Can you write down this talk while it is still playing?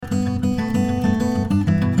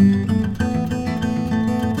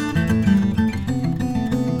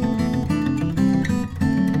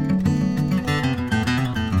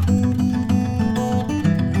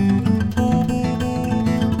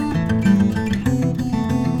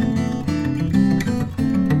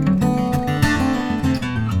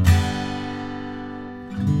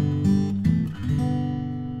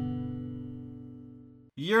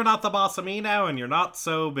you're not the boss of me now, and you're not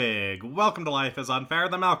so big. Welcome to Life is Unfair,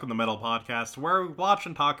 the Malcolm in the Middle podcast, where we watch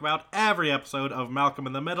and talk about every episode of Malcolm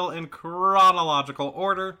in the Middle in chronological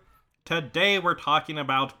order. Today we're talking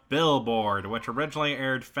about Billboard, which originally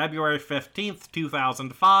aired February 15th,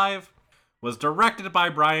 2005, was directed by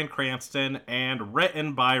Bryan Cranston, and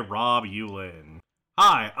written by Rob Yulin.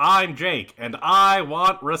 Hi, I'm Jake, and I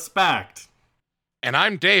want respect. And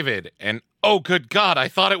I'm David, and oh good God, I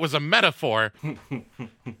thought it was a metaphor.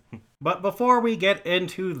 But before we get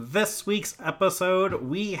into this week's episode,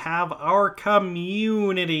 we have our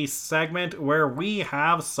community segment where we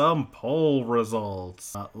have some poll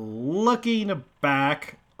results. Looking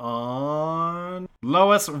back on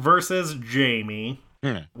Lois versus Jamie,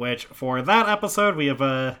 which for that episode we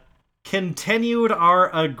have continued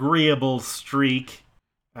our agreeable streak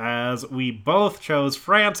as we both chose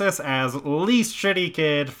Francis as least shitty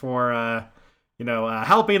kid for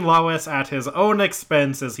helping Lois at his own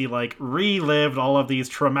expense as he, relived all of these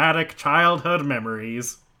traumatic childhood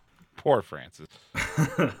memories. Poor Francis.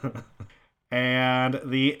 And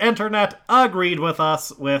the internet agreed with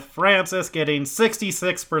us, with Francis getting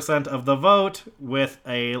 66% of the vote, with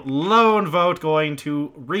a lone vote going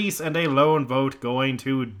to Reese and a lone vote going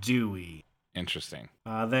to Dewey. Interesting.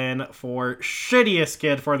 Then for shittiest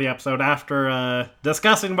kid for the episode, after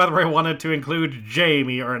discussing whether we wanted to include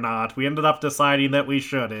Jamie or not, we ended up deciding that we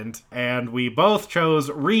shouldn't. And we both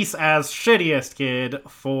chose Reese as shittiest kid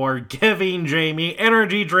for giving Jamie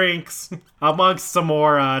energy drinks, amongst some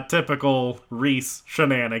more typical Reese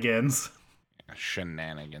shenanigans.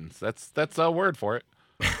 Shenanigans. That's a word for it.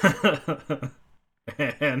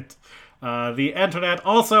 And the internet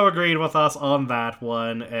also agreed with us on that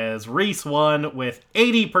one, as Reese won with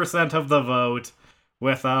 80% of the vote,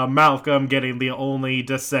 with Malcolm getting the only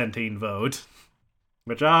dissenting vote.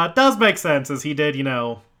 Which does make sense, as he did,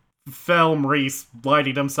 film Reese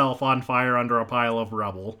lighting himself on fire under a pile of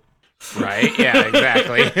rubble. Right, yeah,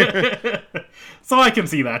 exactly. So I can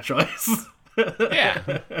see that choice.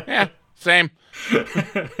 Yeah, same.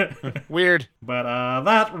 Weird. But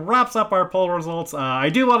that wraps up our poll results. I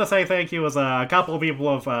do want to say thank you, as a couple of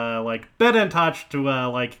people have been in touch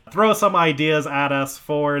to throw some ideas at us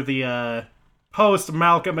for the post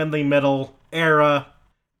Malcolm in the Middle era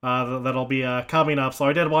that'll be coming up. So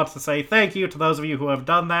I did want to say thank you to those of you who have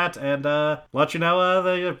done that, and let you know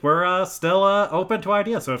that we're still open to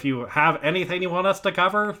ideas. So if you have anything you want us to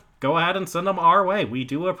cover, go ahead and send them our way. We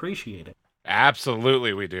do appreciate it.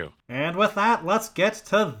 Absolutely we do. And with that, let's get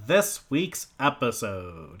to this week's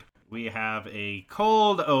episode. We have a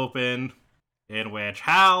cold open in which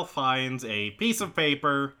Hal finds a piece of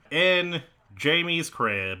paper in Jamie's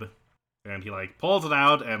crib. And he pulls it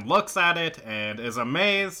out and looks at it and is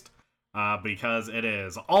amazed because it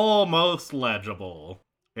is almost legible.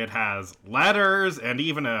 It has letters and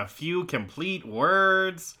even a few complete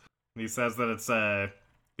words. He says that it's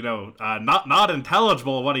not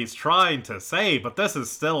intelligible what he's trying to say, but this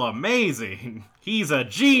is still amazing. He's a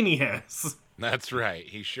genius. That's right,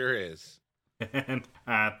 he sure is. And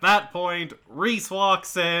at that point, Reese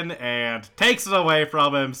walks in and takes it away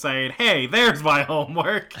from him, saying, "Hey, there's my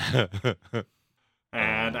homework."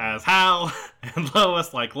 And as Hal and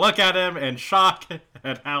Lois look at him in shock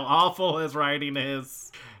at how awful his writing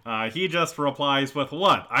is, he just replies with,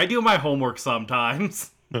 "What? I do my homework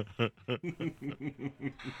sometimes." Oh,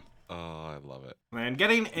 I love it. And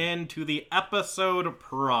getting into the episode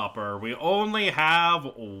proper, we only have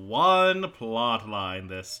one plot line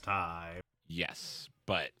this time. Yes,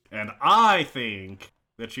 but... And I think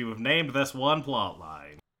that you have named this one plot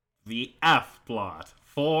line the F plot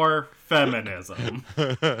for feminism.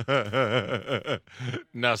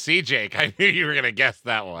 No, see, Jake, I knew you were going to guess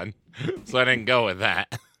that one, so I didn't go with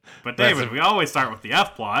that. But David, we always start with the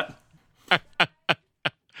F plot.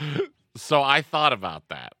 So I thought about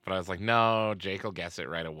that, but I was like, no, Jake will guess it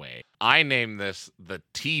right away. I named this the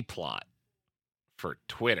T plot for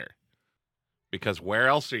Twitter. Because where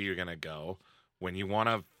else are you going to go when you want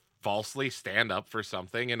to falsely stand up for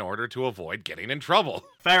something in order to avoid getting in trouble?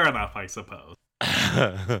 Fair enough, I suppose.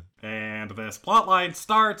 And this plotline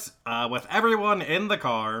starts with everyone in the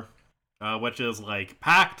car, which is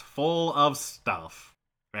packed full of stuff.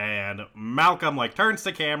 And Malcolm turns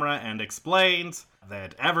to camera and explains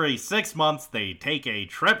that every 6 months they take a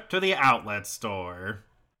trip to the outlet store.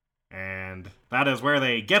 And that is where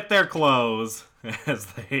they get their clothes, as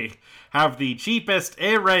they have the cheapest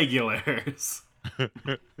irregulars.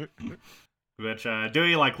 Which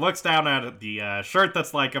Dewey looks down at the shirt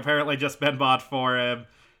that's apparently just been bought for him,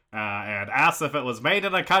 and asks if it was made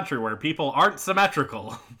in a country where people aren't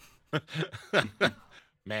symmetrical.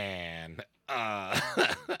 Man.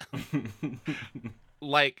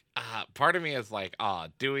 like, part of me is like,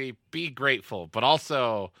 Dewey, be grateful. But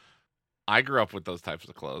also, I grew up with those types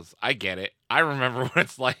of clothes. I get it. I remember what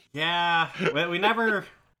it's like. Yeah, we never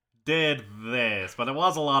did this, but it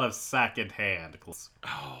was a lot of secondhand clothes.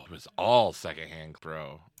 Oh, it was all secondhand,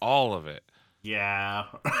 bro. All of it. Yeah.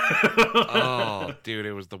 Oh, dude,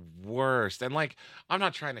 it was the worst. And like, I'm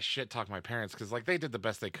not trying to shit talk my parents because like they did the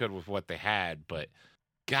best they could with what they had, but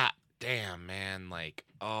god damn, man, like,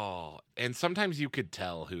 oh, and sometimes you could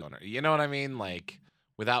tell who, you know what I mean? Like,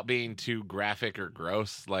 without being too graphic or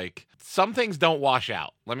gross, like some things don't wash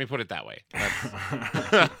out. Let me put it that way.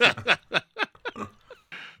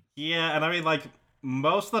 Yeah, and I mean, like,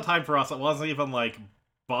 most of the time for us, it wasn't even like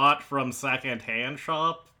bought from secondhand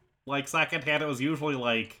shop. Like, secondhand, it was usually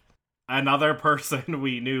like another person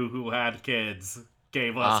we knew who had kids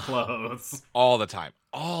gave us clothes. All the time.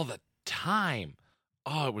 All the time.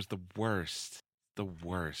 Oh, it was the worst. The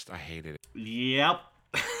worst. I hated it. Yep.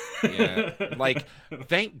 Yeah. Like,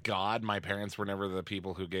 thank God my parents were never the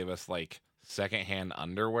people who gave us, like, secondhand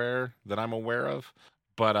underwear that I'm aware of.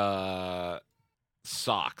 But,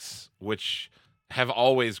 socks, which have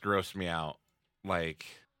always grossed me out. Like,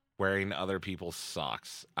 wearing other people's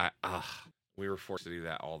socks. We were forced to do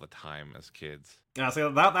that all the time as kids. Yeah, see,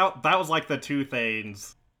 that was like the two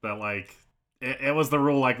things that, like, it was the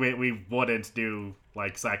rule, like, we wouldn't do,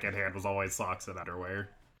 like, secondhand was always socks and underwear.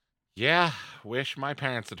 Yeah, wish my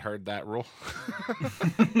parents had heard that rule.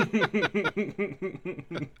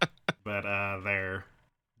 But their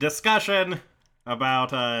discussion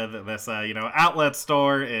about this outlet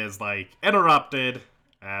store is like interrupted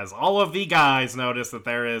as all of the guys notice that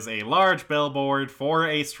there is a large billboard for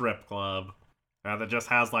a strip club that just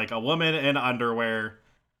has like a woman in underwear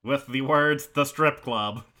with the words "the strip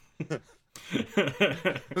club."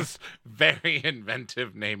 It's very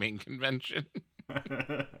inventive naming convention.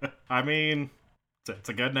 I mean, it's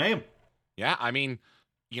a good name. Yeah, I mean,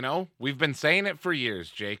 we've been saying it for years,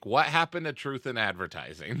 Jake. What happened to truth in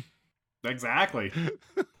advertising? Exactly.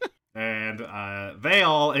 And they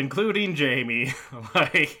all, including Jamie,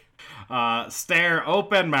 like, stare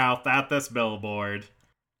open-mouthed at this billboard.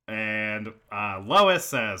 And Lois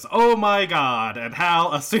says, "Oh my god," and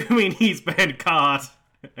Hal, assuming he's been caught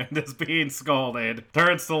and is being scolded,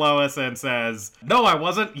 turns to Lois and says, "No, I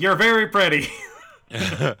wasn't. You're very pretty."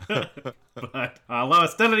 But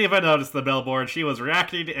Lois didn't even notice the billboard. She was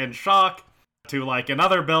reacting in shock to like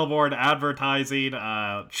another billboard advertising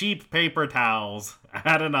cheap paper towels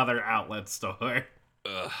at another outlet store.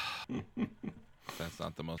 Ugh. That's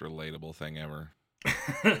not the most relatable thing ever.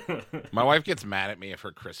 My wife gets mad at me if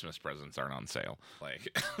her Christmas presents aren't on sale.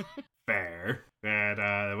 Like, fair.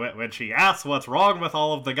 And when she asks what's wrong with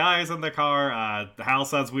all of the guys in the car, Hal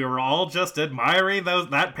says we were all just admiring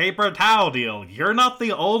that paper towel deal. You're not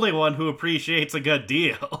the only one who appreciates a good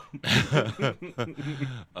deal.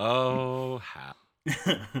 Oh, Hal.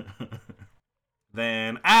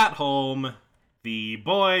 Then at home, the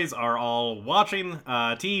boys are all watching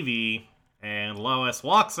TV, and Lois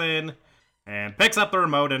walks in and picks up the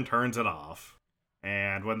remote and turns it off.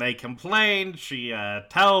 And when they complain, she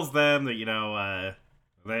tells them that,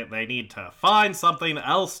 they need to find something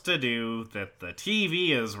else to do, that the TV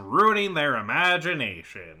is ruining their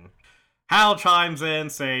imagination. Hal chimes in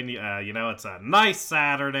saying, it's a nice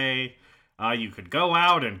Saturday. You could go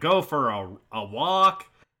out and go for a walk,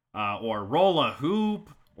 or roll a hoop,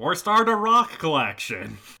 or start a rock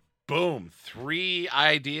collection. Boom. 3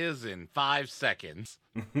 ideas in 5 seconds.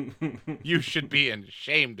 You should be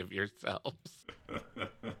ashamed of yourselves.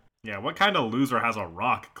 Yeah, what kind of loser has a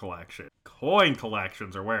rock collection? Coin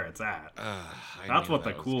collections are where it's at. That's what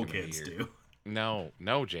the cool kids do. No,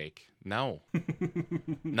 Jake. No.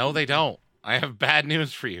 No, they don't. I have bad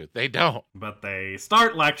news for you. They don't. But they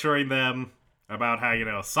start lecturing them about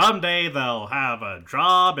how, someday they'll have a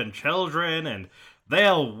job and children, and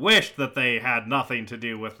they'll wish that they had nothing to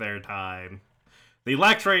do with their time. The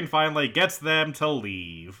lecturing finally gets them to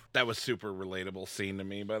leave. That was super relatable scene to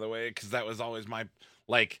me, by the way, because that was always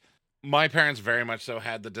my parents very much so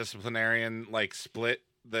had the disciplinarian, split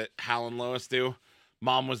that Hal and Lois do.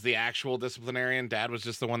 Mom was the actual disciplinarian. Dad was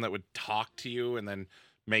just the one that would talk to you and then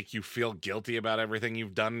make you feel guilty about everything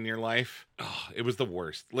you've done in your life. Oh, it was the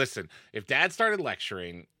worst. Listen, if Dad started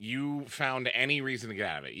lecturing, you found any reason to get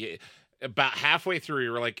out of it. About halfway through,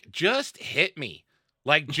 you were like, just hit me.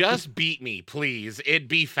 Just beat me, please. It'd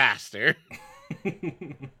be faster.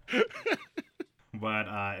 But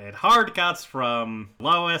it hard cuts from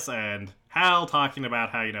Lois and Hal talking about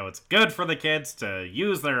how, it's good for the kids to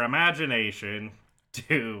use their imagination,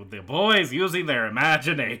 to the boys using their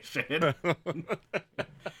imagination.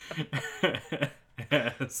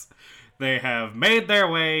 As they have made their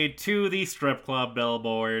way to the strip club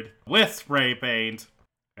billboard with spray paint.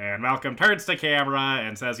 And Malcolm turns to camera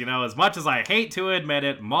and says, as much as I hate to admit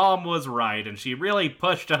it, Mom was right, and she really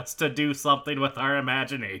pushed us to do something with our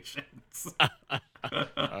imaginations.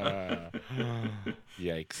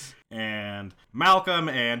 Yikes. And Malcolm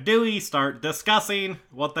and Dewey start discussing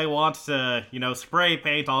what they want to, spray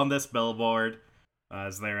paint on this billboard.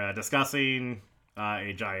 As they're discussing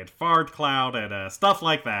a giant fart cloud and stuff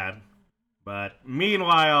like that. But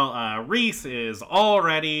meanwhile, Reese is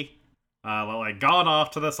already gone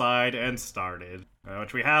off to the side and started.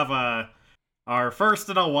 Which we have our first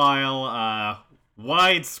in a while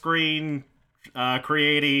widescreen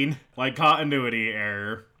creating continuity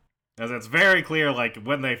error. As it's very clear,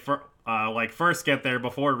 when they first get there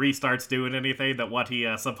before Reese starts doing anything, that what he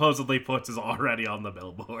supposedly puts is already on the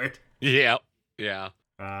billboard. Yeah.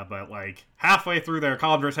 But halfway through their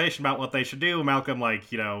conversation about what they should do, Malcolm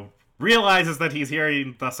realizes that he's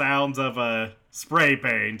hearing the sounds of spray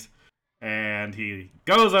paint, and he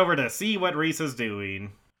goes over to see what Reese is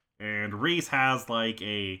doing. And Reese has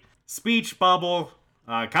a speech bubble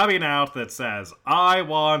coming out that says, "I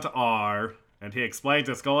want R," and he explains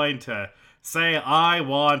it's going to say, "I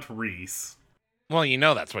want Reese." Well,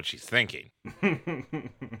 that's what she's thinking.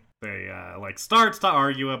 They starts to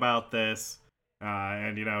argue about this.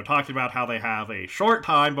 And, talking about how they have a short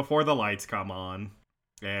time before the lights come on.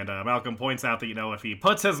 And Malcolm points out that, if he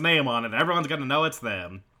puts his name on it, everyone's going to know it's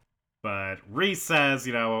them. But Reese says,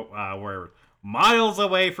 we're miles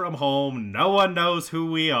away from home. No one knows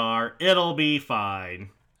who we are. It'll be fine.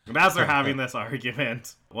 And as they're having this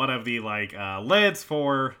argument, one of the, lids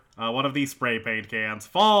for one of these spray paint cans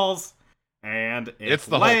falls. And it's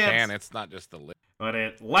the lands, whole can. It's not just the lid. But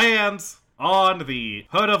it lands on the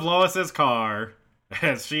hood of Lois's car,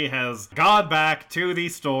 as she has gone back to the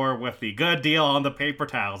store with the good deal on the paper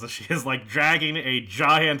towels, as she is dragging a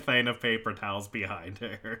giant thing of paper towels behind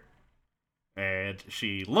her. And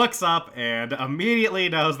she looks up and immediately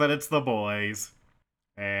knows that it's the boys,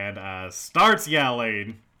 and starts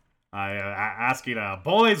yelling, asking,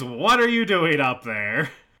 "Boys, what are you doing up there?"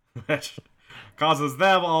 Which causes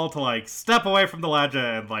them all to step away from the ledge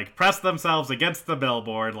and press themselves against the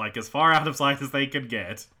billboard as far out of sight as they can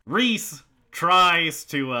get. Reese tries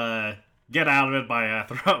to get out of it by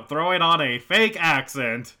throwing on a fake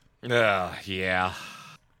accent. Yeah.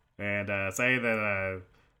 And say that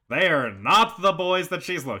they are not the boys that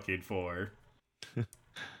she's looking for.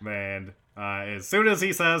 And as soon as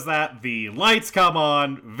he says that, the lights come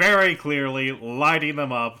on very clearly, lighting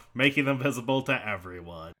them up, making them visible to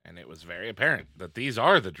everyone. And it was very apparent that these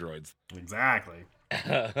are the droids. Exactly.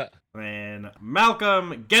 Then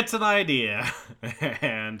Malcolm gets an idea,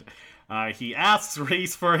 and he asks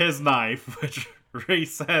Reese for his knife, which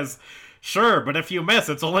Reese says, "Sure, but if you miss,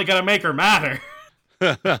 it's only gonna make her madder."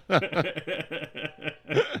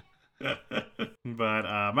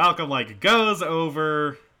 But Malcolm goes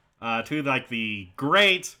over to the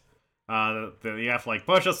grate that you have to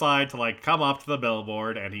push aside to come up to the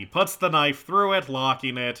billboard, and he puts the knife through it,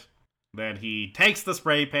 locking it. Then he takes the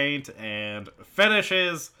spray paint and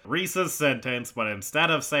finishes Reese's sentence, but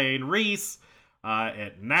instead of saying Reese,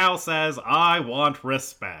 it now says, "I want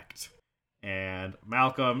respect." And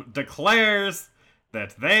Malcolm declares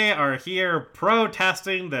that they are here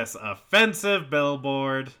protesting this offensive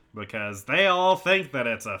billboard because they all think that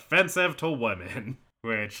it's offensive to women.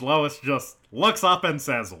 Which Lois just looks up and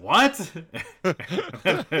says, "What?"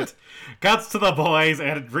 And it cuts to the boys,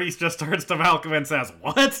 and Reese just turns to Malcolm and says,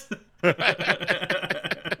 "What?"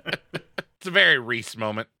 It's a very Reese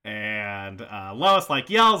moment. And Lois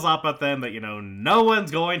yells up at them that, no one's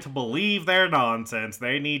going to believe their nonsense.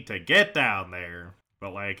 They need to get down there.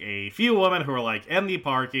 But a few women who are in the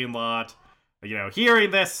parking lot, hearing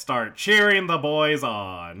this, start cheering the boys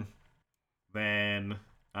on. Then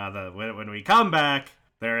when we come back,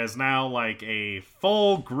 there is now a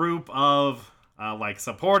full group of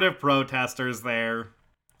supportive protesters there,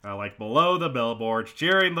 below the billboard,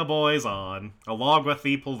 cheering the boys on, along with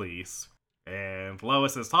the police. And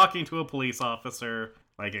Lois is talking to a police officer,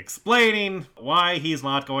 explaining why he's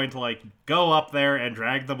not going to go up there and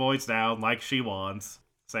drag the boys down like she wants,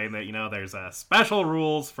 saying that there's special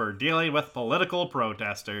rules for dealing with political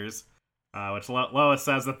protesters. Which Lois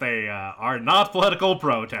says that they are not political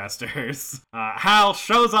protesters. Hal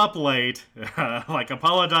shows up late,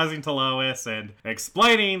 apologizing to Lois and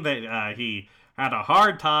explaining that he had a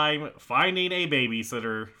hard time finding a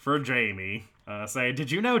babysitter for Jamie. Saying,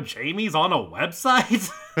 "Did you know Jamie's on a website?"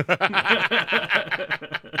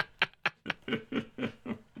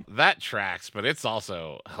 That tracks, but it's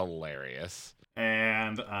also hilarious.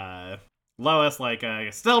 And Lois,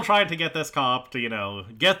 still trying to get this cop to,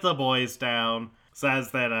 get the boys down.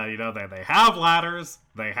 Says that, that they have ladders.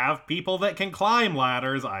 They have people that can climb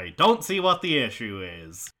ladders. I don't see what the issue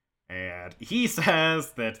is. And he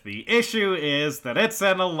says that the issue is that it's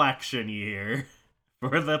an election year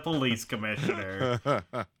for the police commissioner.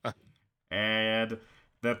 And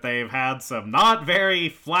that they've had some not very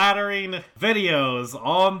flattering videos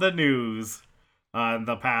on the news in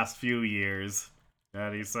the past few years.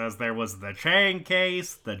 And he says there was the Chang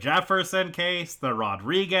case, the Jefferson case, the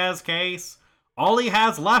Rodriguez case. All he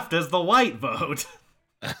has left is the white vote.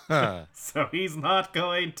 So he's not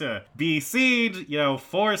going to be seen,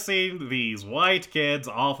 forcing these white kids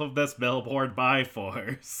off of this billboard by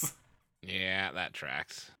force. Yeah, that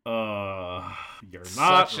tracks. You're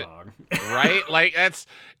not wrong. Right?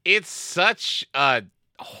 It's such a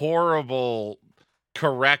horrible,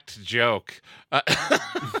 correct joke.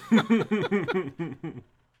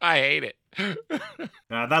 I hate it.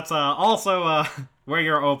 That's also where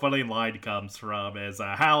your opening line comes from, is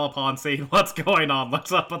Hal, upon seeing what's going on,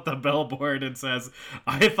 looks up at the billboard and says,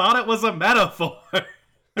 I thought it was a metaphor.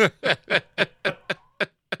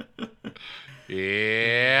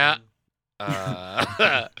 Yeah.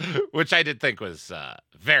 Which I did think was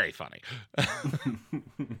very funny.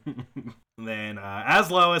 Then, as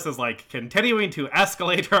Lois is, continuing to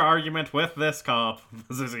escalate her argument with this cop,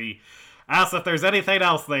 as he asks if there's anything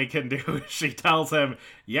else they can do, she tells him,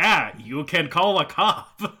 yeah, you can call a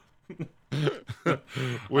cop.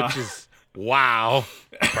 Which is, wow,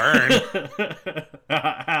 burn.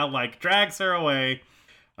 Hal, drags her away,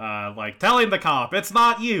 telling the cop, it's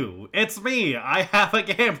not you, it's me, I have a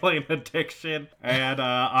gambling addiction, and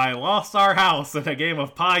I lost our house in a game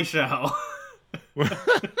of pie shell.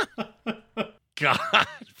 God,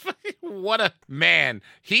 what a man.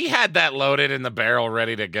 He had that loaded in the barrel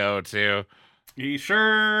ready to go, too. He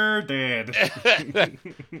sure did.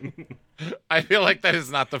 I feel like that is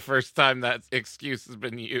not the first time that excuse has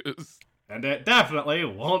been used. And it definitely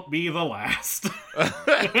won't be the last.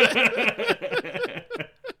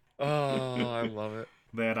 Oh, I love it.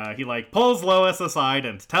 Then he pulls Lois aside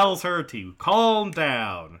and tells her to calm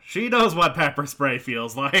down. She knows what pepper spray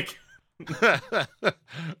feels like.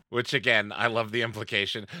 Which, again, I love the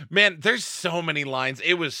implication. Man, there's so many lines.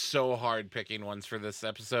 It was so hard picking ones for this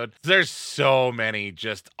episode. There's so many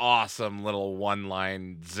just awesome little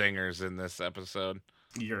one-line zingers in this episode.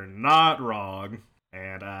 You're not wrong.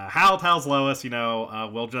 And Hal tells Lois,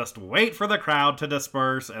 we'll just wait for the crowd to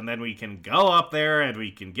disperse, and then we can go up there and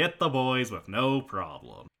we can get the boys with no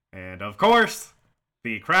problem. And of course,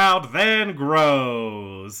 the crowd then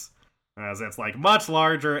grows, as it's much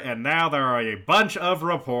larger, and now there are a bunch of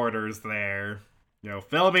reporters there,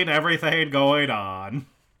 filming everything going on.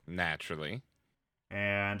 Naturally.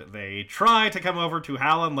 And they try to come over to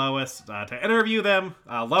Hal and Lois to interview them.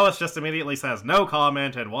 Lois just immediately says no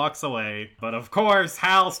comment and walks away. But of course,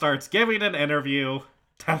 Hal starts giving an interview,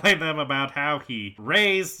 telling them about how he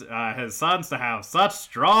raised his sons to have such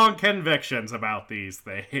strong convictions about these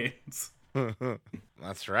things.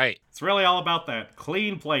 That's right. It's really all about that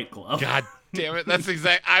clean plate club. God damn it. That's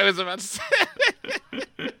I was about to say.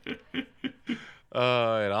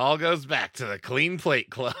 It all goes back to the clean plate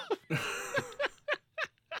club.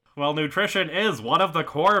 Well, nutrition is one of the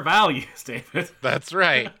core values, David. That's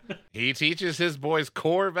right. He teaches his boys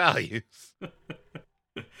core values.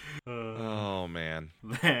 Oh, man.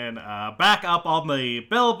 Then, back up on the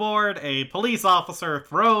billboard, a police officer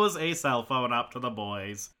throws a cell phone up to the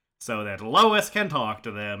boys so that Lois can talk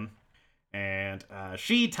to them. And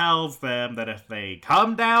she tells them that if they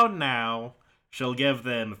come down now, she'll give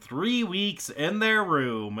them 3 weeks in their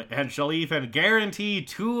room, and she'll even guarantee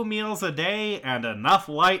 2 meals a day and enough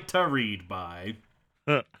light to read by.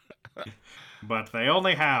 But they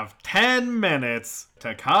only have 10 minutes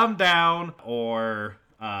to come down, or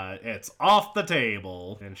it's off the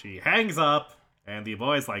table. And she hangs up, and the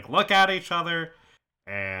boys look at each other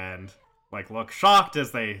and look shocked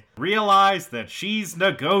as they realize that she's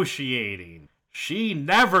negotiating. She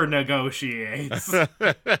never negotiates.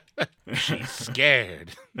 She's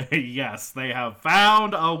scared. Yes, they have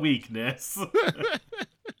found a weakness.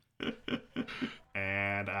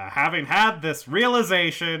 And having had this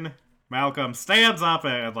realization, Malcolm stands up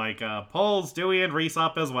and pulls Dewey and Reese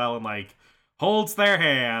up as well and holds their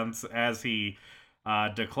hands as he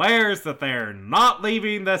declares that they're not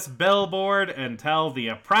leaving this billboard until the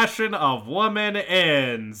oppression of woman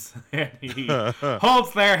ends. And he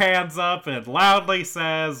holds their hands up and loudly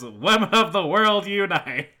says, "Women of the world,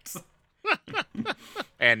 unite."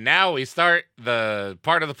 And now we start the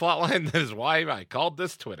part of the plotline that is why I called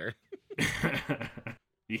this Twitter.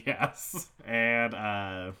 Yes.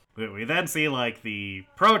 And we then see like the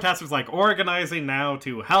protesters like organizing now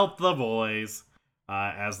to help the boys,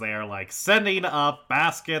 as they are like sending up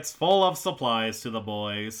baskets full of supplies to the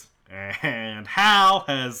boys. And Hal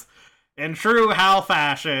has, in true Hal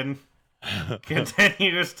fashion,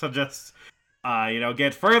 continues to just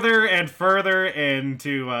get further and further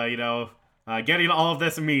into getting all of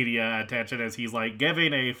this media attention, as he's like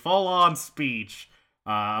giving a full-on speech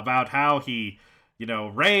about how he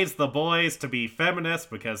raised the boys to be feminists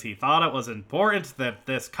because he thought it was important that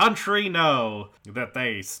this country know that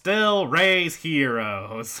they still raise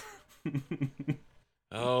heroes.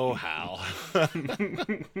 Oh, Hal.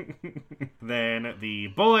 Then the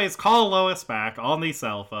boys call Lois back on the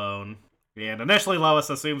cell phone, and initially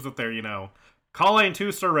Lois assumes that they're, calling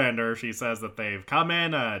to surrender. She says that they've come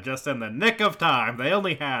in just in the nick of time. They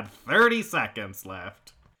only had 30 seconds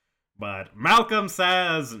left. But Malcolm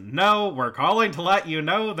says, no, we're calling to let you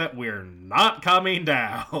know that we're not coming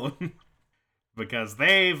down. Because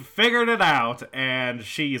they've figured it out, and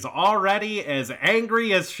she's already as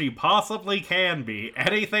angry as she possibly can be.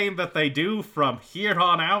 Anything that they do from here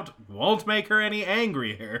on out won't make her any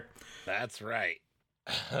angrier. That's right.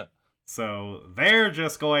 So they're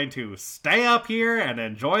just going to stay up here and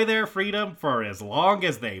enjoy their freedom for as long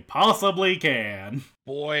as they possibly can.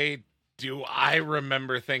 Boy, do I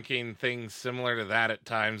remember thinking things similar to that at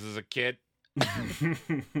times as a kid.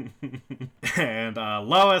 And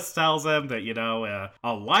Lois tells him that,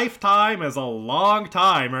 a lifetime is a long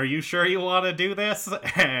time. Are you sure you want to do this?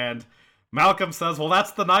 And Malcolm says, well,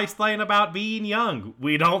 that's the nice thing about being young.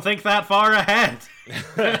 We don't think that far ahead.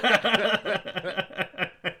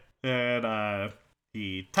 And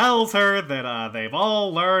he tells her that they've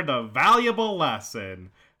all learned a valuable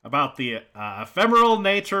lesson about the ephemeral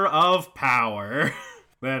nature of power.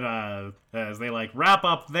 Then, as they, wrap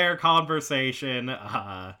up their conversation,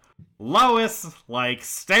 Lois,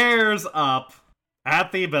 stares up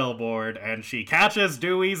at the billboard, and she catches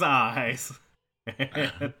Dewey's eyes,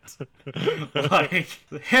 and,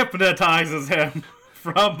 hypnotizes him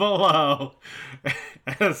from below,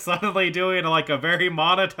 and suddenly doing, a very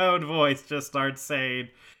monotone voice just starts saying,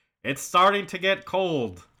 it's starting to get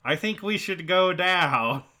cold. I think we should go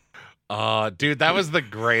down. Dude, that was the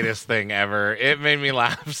greatest thing ever. It made me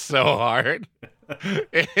laugh so hard.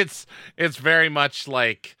 It's very much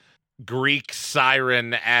like Greek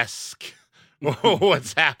siren-esque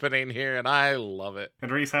what's happening here, and I love it.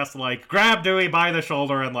 And Reese has to, grab Dewey by the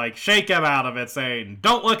shoulder and, shake him out of it, saying,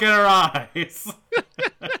 don't look at her eyes!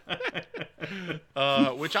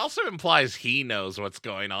 Which also implies he knows what's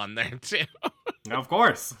going on there, too. Of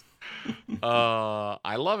course.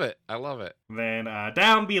 I love it. Then,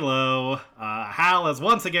 down below, Hal is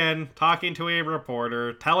once again talking to a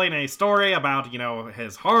reporter, telling a story about,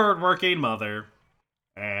 his hard-working mother.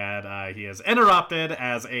 And, he is interrupted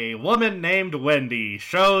as a woman named Wendy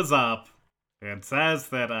shows up and says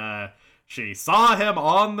that, she saw him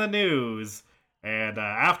on the news. And,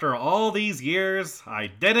 after all these years, I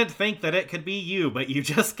didn't think that it could be you, but you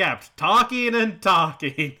just kept talking and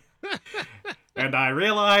talking. And I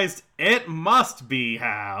realized it must be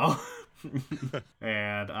Hal.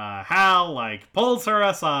 And Hal, pulls her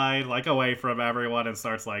aside, away from everyone and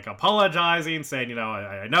starts, apologizing, saying,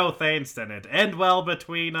 I know things didn't end well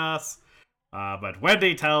between us. But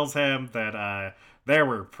Wendy tells him that there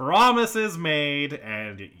were promises made,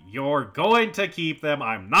 and you're going to keep them.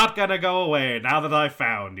 I'm not gonna go away now that I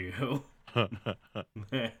found you.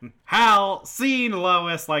 Hal, seeing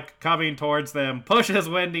Lois coming towards them, pushes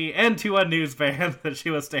Wendy into a news van that she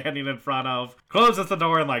was standing in front of, closes the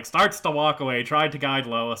door and starts to walk away, trying to guide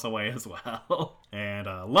Lois away as well. And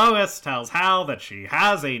Lois tells Hal that she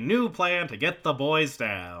has a new plan to get the boys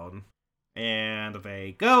down. And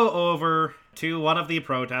they go over to one of the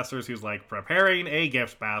protesters who's preparing a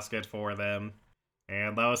gift basket for them.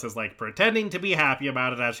 And Lois is, pretending to be happy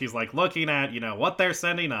about it as she's, looking at, what they're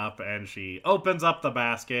sending up. And she opens up the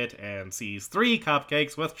basket and sees 3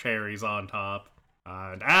 cupcakes with cherries on top.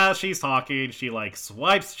 And as she's talking, she,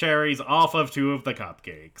 swipes cherries off of 2 of the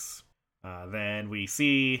cupcakes. Then we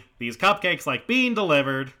see these cupcakes, being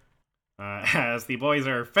delivered. As the boys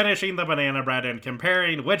are finishing the banana bread and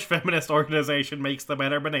comparing which feminist organization makes the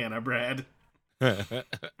better banana bread.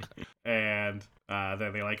 And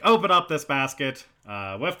then they open up this basket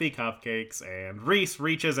with the cupcakes, and Reese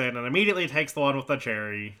reaches in and immediately takes the one with the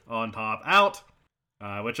cherry on top out,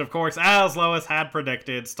 which of course, as Lois had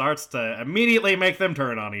predicted, starts to immediately make them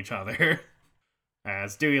turn on each other.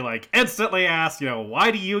 As Dewey instantly asks,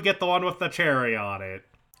 why do you get the one with the cherry on it?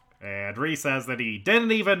 And Reese says that he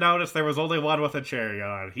didn't even notice there was only one with a cherry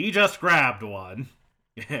on it. He just grabbed one.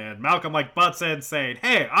 And Malcolm, butts in saying,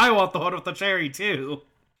 hey, I want the one with the cherry, too.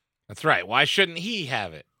 That's right. Why shouldn't he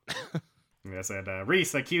have it? Yes, and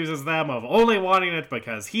Reese accuses them of only wanting it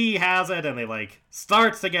because he has it, and they,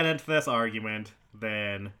 starts to get into this argument.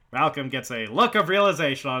 Then Malcolm gets a look of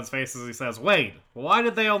realization on his face as he says, wait, why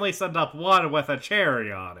did they only send up one with a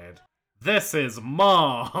cherry on it? This is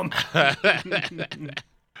Mom!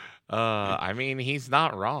 I mean, he's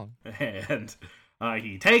not wrong. And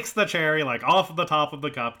he takes the cherry, off of the top of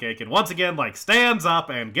the cupcake, and once again, stands up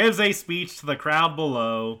and gives a speech to the crowd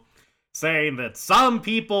below, saying that some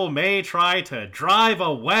people may try to drive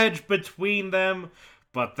a wedge between them,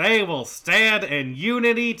 but they will stand in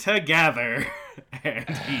unity together.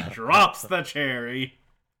 And he drops the cherry,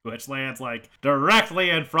 which lands, directly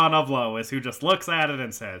in front of Lois, who just looks at it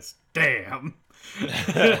and says, damn.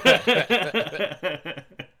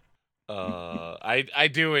 I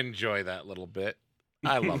do enjoy that little bit.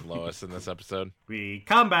 I love Lois in this episode. We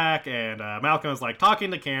come back, and Malcolm is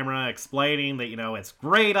talking to camera, explaining that, it's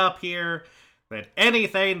great up here, that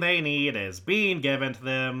anything they need is being given to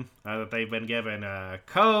them, that they've been given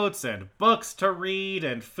coats and books to read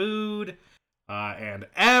and food, and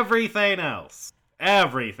everything else.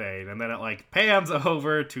 Everything. And then it pans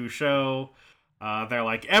over to show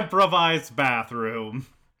their improvised bathroom,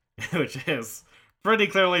 which is pretty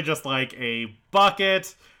clearly just a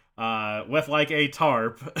bucket with a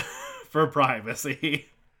tarp for privacy.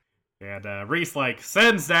 And Reese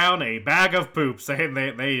sends down a bag of poop, saying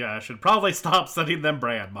they should probably stop sending them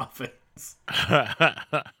bran muffins.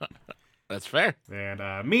 That's fair.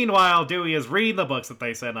 And meanwhile, Dewey is reading the books that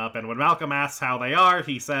they sent up, and when Malcolm asks how they are,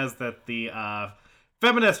 he says that the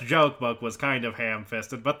feminist joke book was kind of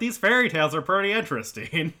ham-fisted, but these fairy tales are pretty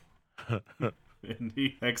interesting. And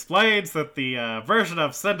he explains that the version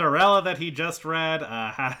of Cinderella that he just read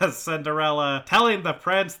has Cinderella telling the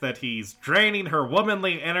prince that he's draining her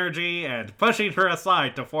womanly energy and pushing her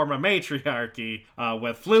aside to form a matriarchy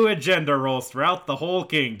with fluid gender roles throughout the whole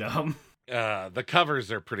kingdom. The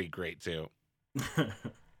covers are pretty great, too.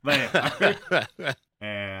 They are.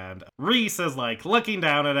 And Reese is looking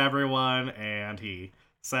down at everyone, and he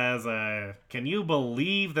says, can you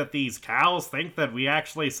believe that these cows think that we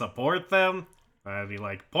actually support them? And he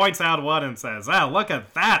points out one and says, oh, look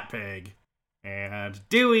at that pig. And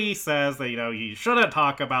Dewey says that, you shouldn't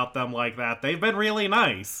talk about them like that. They've been really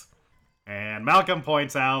nice. And Malcolm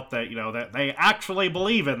points out that, that they actually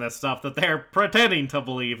believe in this stuff that they're pretending to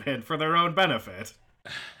believe in for their own benefit.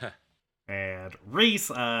 And Reese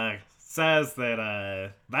says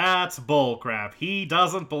that that's bullcrap. He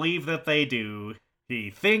doesn't believe that they do. He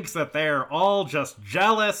thinks that they're all just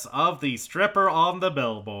jealous of the stripper on the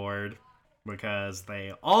billboard, because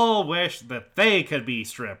they all wish that they could be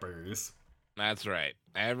strippers. That's right.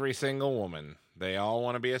 Every single woman. They all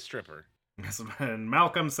want to be a stripper. And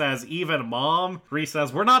Malcolm says, even Mom? Reese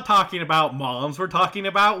says, we're not talking about moms, we're talking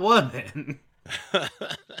about women.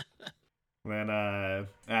 Then,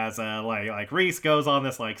 as Reese goes on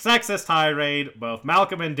this sexist tirade, both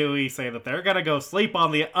Malcolm and Dewey say that they're gonna go sleep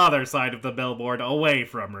on the other side of the billboard away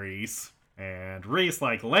from Reese. And Reese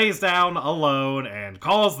lays down alone and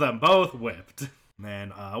calls them both whipped.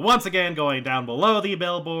 Then once again, going down below the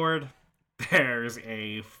billboard, there's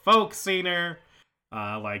a folk singer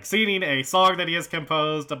singing a song that he has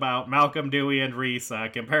composed about Malcolm, Dewey, and Reese,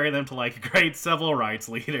 comparing them to great civil rights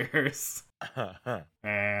leaders.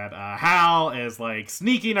 And Hal is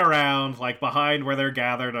sneaking around behind where they're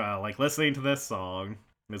gathered, listening to this song,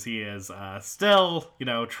 as he is still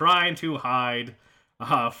trying to hide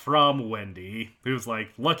from Wendy, who's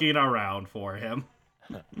looking around for him.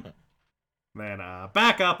 Then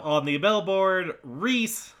back up on the billboard,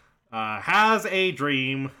 Reese has a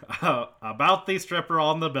dream about the stripper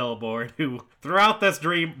on the billboard, who throughout this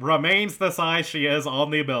dream remains the size she is on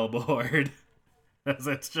the billboard. As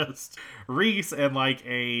it's just Reese in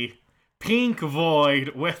a pink void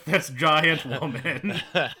with this giant woman.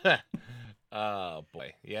 Oh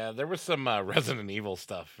boy. Yeah, there was some Resident Evil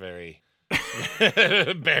stuff very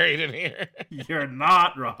buried in here. You're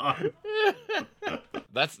not wrong.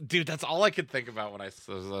 That's all I could think about when I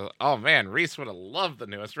saw, oh man, Reese would have loved the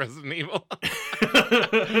newest Resident Evil.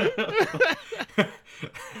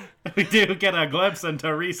 We do get a glimpse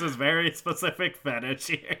into Reese's very specific fetish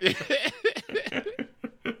here.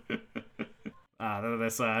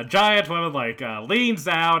 This giant woman leans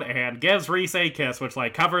down and gives Reese a kiss, which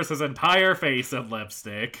covers his entire face in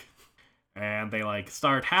lipstick. And they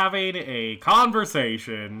start having a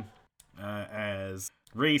conversation as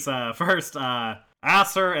Reese first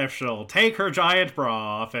asks her if she'll take her giant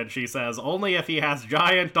bra off, and she says only if he has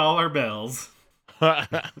giant dollar bills.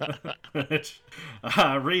 Which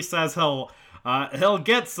Reese says he'll he'll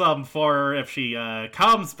get some for her if she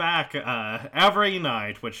comes back every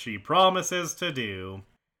night, which she promises to do.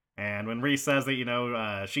 And when Reese says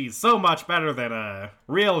that, she's so much better than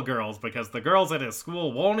real girls because the girls at his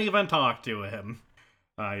school won't even talk to him.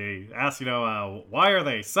 He asks, why are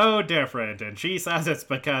they so different? And she says it's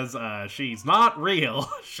because she's not real.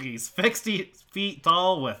 She's 60 feet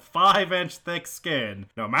tall with 5-inch thick skin.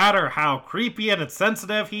 No matter how creepy and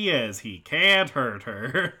insensitive he is, he can't hurt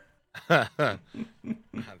her.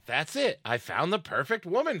 That's it. I found the perfect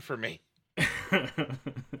woman for me.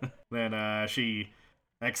 Then she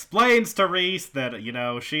explains to Reese that,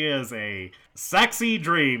 she is a sexy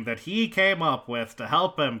dream that he came up with to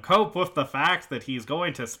help him cope with the fact that he's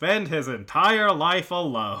going to spend his entire life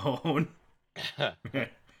alone.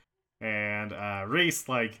 And Reese,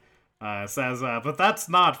 says, but that's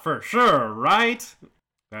not for sure, right?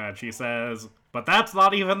 And she says, but that's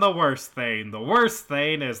not even the worst thing. The worst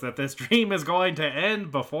thing is that this dream is going to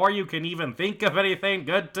end before you can even think of anything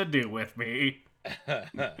good to do with me.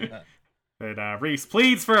 And Reese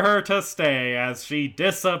pleads for her to stay as she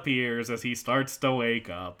disappears as he starts to wake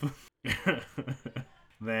up.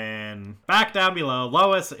 Then, back down below,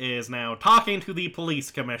 Lois is now talking to the police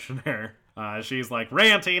commissioner. She's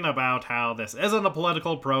ranting about how this isn't a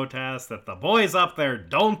political protest, that the boys up there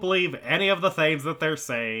don't believe any of the things that they're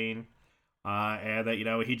saying, and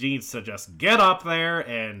that, he needs to just get up there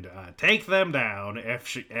and take them down.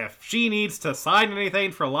 If she needs to sign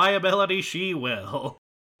anything for liability, she will.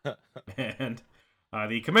 And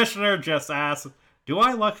the commissioner just asks, do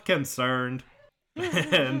I look concerned?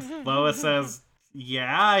 And Lois says,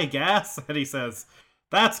 yeah, I guess. And he says,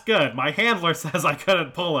 that's good. My handler says I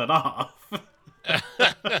couldn't pull it off.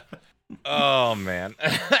 Oh, man.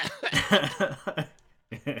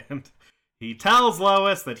 And he tells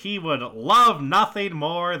Lois that he would love nothing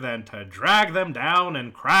more than to drag them down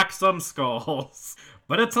and crack some skulls.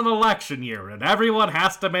 But it's an election year, and everyone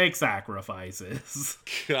has to make sacrifices.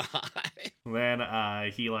 God. Then,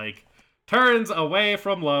 he, turns away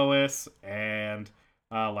from Lois and,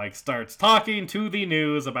 starts talking to the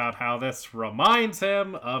news about how this reminds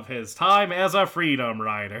him of his time as a freedom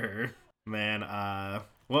rider. Then,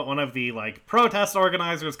 one of the, protest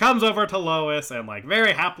organizers comes over to Lois and,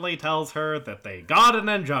 very happily tells her that they got an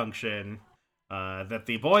injunction. That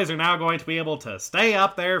the boys are now going to be able to stay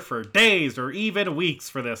up there for days or even weeks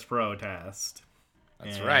for this protest.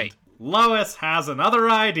 That's right. Lois has another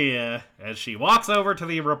idea as she walks over to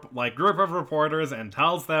the group of reporters and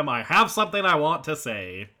tells them, I have something I want to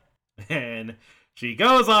say. And she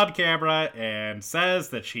goes on camera and says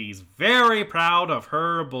that she's very proud of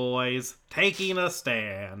her boys taking a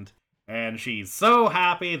stand. And she's so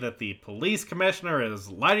happy that the police commissioner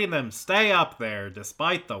is letting them stay up there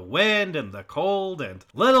despite the wind and the cold and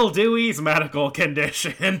little Dewey's medical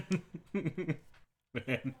condition.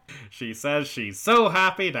 And she says she's so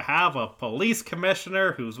happy to have a police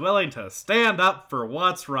commissioner who's willing to stand up for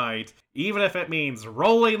what's right, even if it means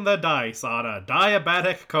rolling the dice on a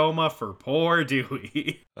diabetic coma for poor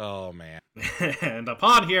Dewey. Oh, man. And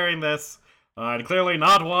upon hearing this, and clearly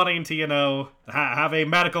not wanting to, have a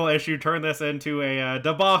medical issue turn this into a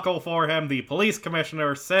debacle for him, the police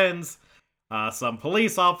commissioner sends some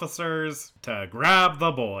police officers to grab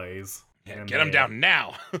the boys. Yeah, get them down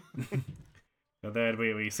now! And then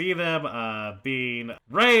we see them being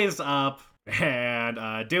raised up,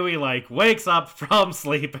 and Dewey, wakes up from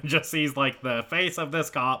sleep and just sees, the face of this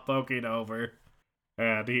cop poking over.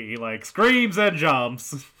 And he screams and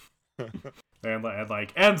jumps. And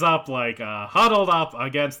ends up, huddled up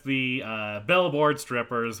against the Billboard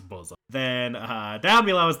stripper's bosom. Then, down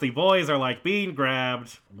below as the boys are, being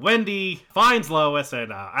grabbed, Wendy finds Lois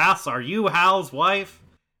and asks, are you Hal's wife?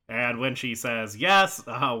 And when she says yes,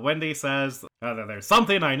 Wendy says, there's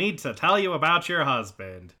something I need to tell you about your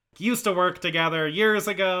husband. Used to work together years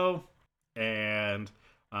ago, and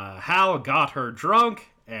Hal got her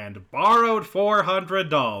drunk and borrowed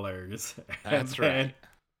 $400. That's right.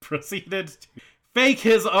 Proceeded to fake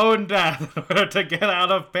his own death in order to get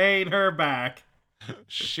out of paying her back.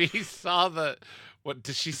 She saw what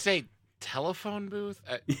did she say? Telephone booth?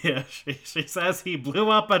 Yeah, she says he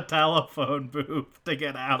blew up a telephone booth to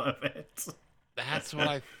get out of it. That's what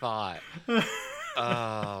I thought.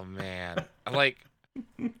 Oh, man.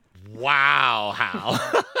 Wow, Hal.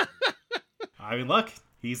 I mean, look,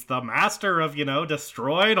 he's the master of,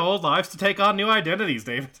 destroying old lives to take on new identities,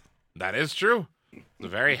 David. That is true. It's a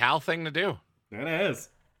very Hal thing to do. It is.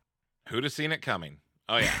 Who'd have seen it coming?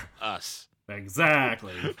 Oh, yeah, us.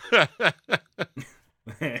 Exactly.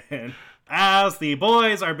 And as the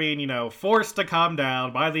boys are being, forced to come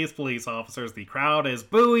down by these police officers, the crowd is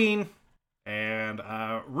booing. And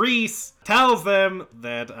And Reese tells them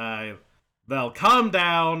that they'll come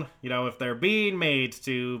down, if they're being made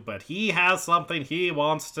to, but he has something he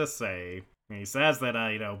wants to say. And he says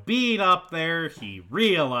that, being up there, he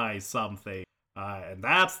realized something. And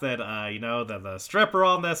that's that, that the stripper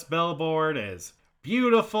on this billboard is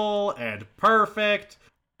beautiful and perfect,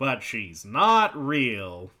 but she's not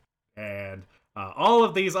real. And all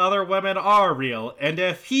of these other women are real, and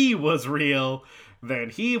if he was real, then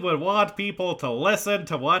he would want people to listen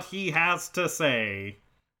to what he has to say.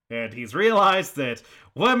 And he's realized that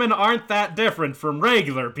women aren't that different from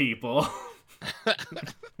regular people.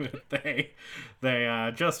 They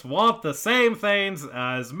just want the same things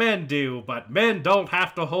as men do, but men don't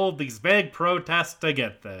have to hold these big protests to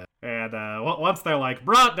get them. And once they're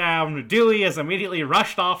brought down, Dewey is immediately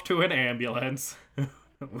rushed off to an ambulance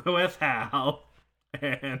with Hal.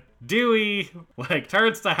 And Dewey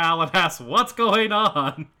turns to Hal and asks, "What's going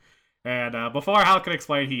on?" And before Hal can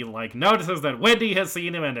explain, he notices that Wendy has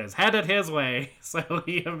seen him and is headed his way. So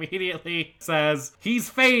he immediately says he's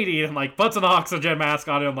fading and puts an oxygen mask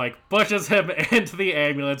on him, pushes him into the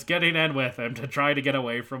ambulance, getting in with him to try to get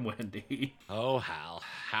away from Wendy. Oh, Hal,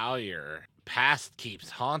 how your past keeps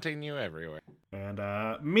haunting you everywhere. And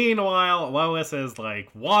meanwhile, Lois is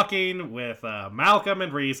walking with Malcolm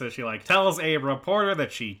and Reese as she tells a reporter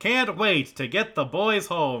that she can't wait to get the boys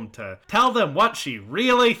home to tell them what she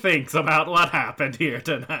really thinks about what happened here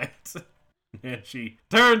tonight. And she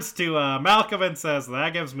turns to Malcolm and says,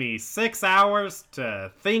 "That gives me 6 hours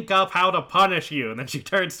to think up how to punish you." And then she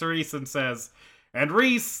turns to Reese and says, "And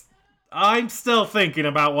Reese, I'm still thinking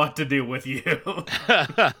about what to do with you."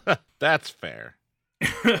 That's fair.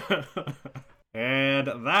 And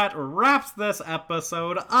that wraps this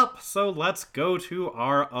episode up, so let's go to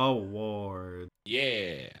our awards.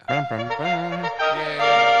 Yeah. Yeah.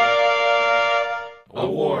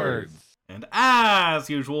 Awards. And as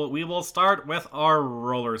usual, we will start with our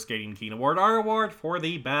Roller Skating Teen Award, our award for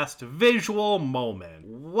the best visual moment.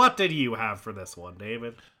 What did you have for this one,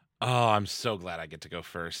 David? Oh, I'm so glad I get to go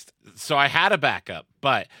first. So I had a backup,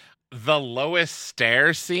 but the Lois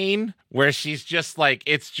stare scene where she's just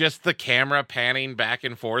it's just the camera panning back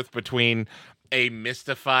and forth between a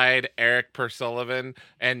mystified Eric Pursullivan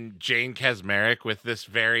and Jane Kasmerick with this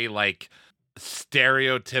very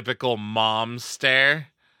stereotypical mom stare.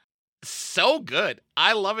 So good.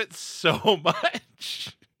 I love it so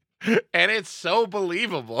much. And it's so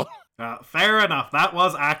believable. Fair enough. That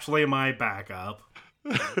was actually my backup.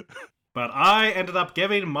 But I ended up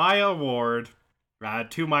giving my award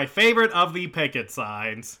to my favorite of the picket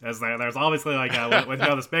signs, as there's obviously with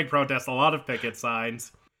this big protest, a lot of picket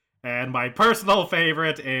signs, and my personal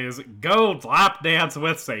favorite is "Go Lap Dance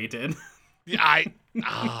with Satan."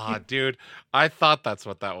 Dude, I thought that's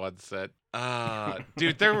what that one said.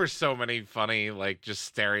 Dude, there were so many funny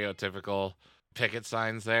just stereotypical picket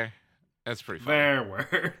signs there. That's pretty funny. There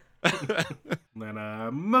were. Then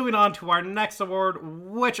moving on to our next award,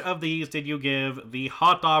 which of these did you give the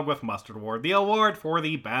hot dog with mustard award, the award for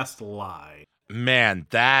the best lie? Man,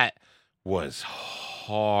 that was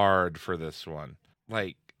hard for this one.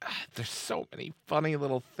 There's so many funny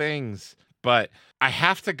little things, but I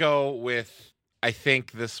have to go with, I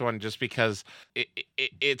think, this one just because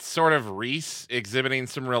it's sort of Reese exhibiting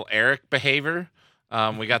some real Eric behavior.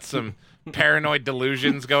 We got some paranoid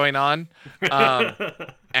delusions going on.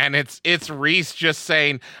 And it's Reese just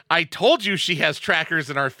saying, "I told you she has trackers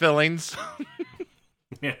in our fillings."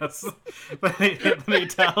 Yes. Then he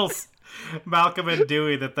tells Malcolm and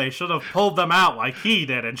Dewey that they should have pulled them out like he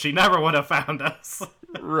did, and she never would have found us.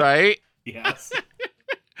 Right? Yes.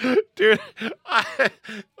 Dude,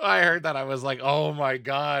 I heard that. I was like, oh my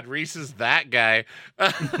God, Reese is that guy.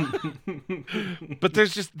 But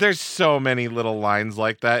there's so many little lines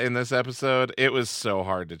like that in this episode. It was so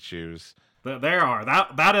hard to choose. There are.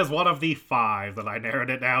 That is one of the 5 that I narrowed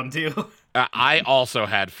it down to. I also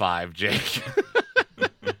had 5, Jake.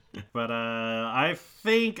 But I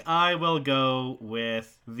think I will go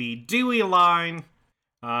with the Dewey line.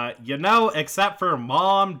 Except for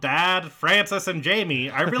Mom, Dad, Francis, and Jamie,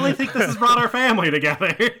 I really think this has brought our family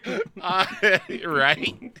together.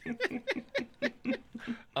 Right?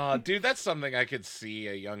 Dude, that's something I could see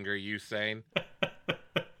a younger you saying.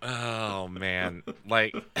 Oh, man.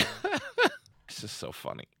 This is so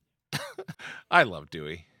funny. I love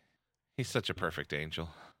Dewey. He's such a perfect angel.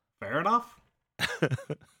 Fair enough.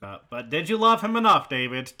 But did you love him enough,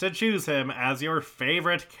 David, to choose him as your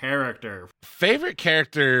favorite character? Favorite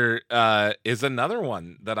character is another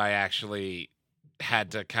one that I actually had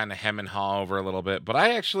to kind of hem and haw over a little bit, but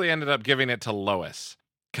I actually ended up giving it to Lois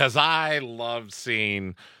because I loved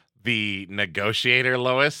seeing the negotiator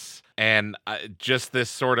Lois And just this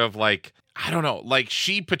sort of like, I don't know, like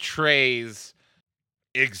she portrays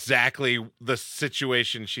exactly the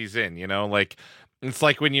situation she's in, you know? Like, it's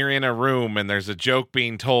like when you're in a room and there's a joke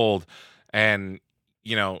being told and,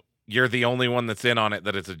 you know, you're the only one that's in on it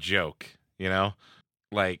that it's a joke, you know?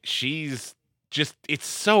 Like, she's just, it's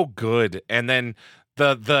so good. And then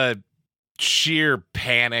the sheer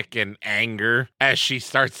panic and anger as she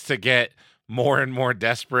starts to get more and more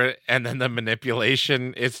desperate, and then the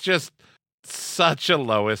manipulation, it's just such a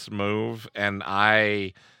Lois move. And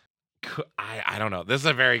I don't know. This is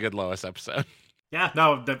a very good Lois episode. Yeah,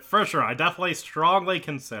 no, for sure. I definitely strongly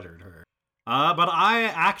considered her. But I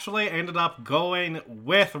actually ended up going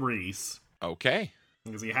with Reese. Okay.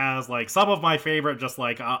 Because he has, like, some of my favorite, just,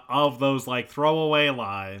 like, of those, like, throwaway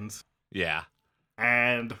lines. Yeah.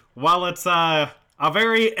 And while it's, a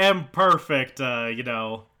very imperfect, you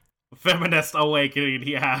know, feminist awakening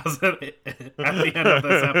he has at the end of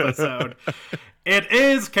this episode, it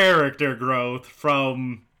is character growth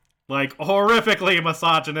from, like, horrifically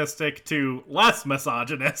misogynistic to less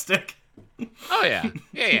misogynistic. Oh, yeah.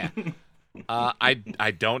 Yeah.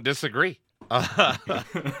 I don't disagree.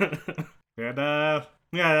 And,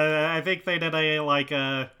 yeah, I think they did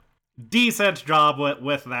a decent job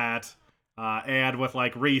with that, and with,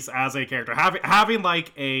 like, Reese as a character. Having,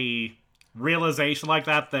 like, a realization like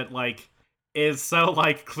that, like, is so,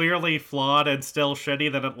 like, clearly flawed and still shitty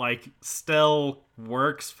that it, like, still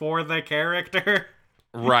works for the character.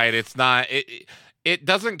 Right, it's not, it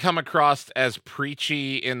doesn't come across as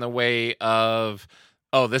preachy in the way of,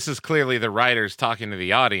 oh, this is clearly the writers talking to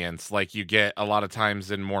the audience, like you get a lot of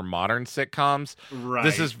times in more modern sitcoms. Right.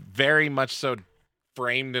 This is very much so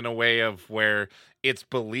framed in a way of where it's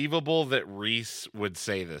believable that Reese would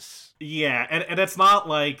say this. Yeah, and it's not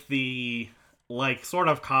like the, like, sort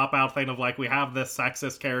of cop-out thing of, like, we have this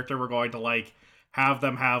sexist character, we're going to, like, have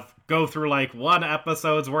them go through, like, one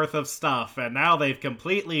episode's worth of stuff, and now they've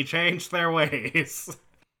completely changed their ways.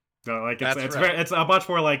 So, like, it's a much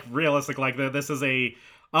more, like, realistic, like, this is a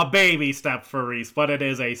baby step for Reese, but it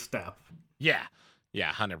is a step. Yeah,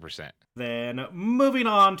 100%. Then, moving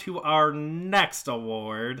on to our next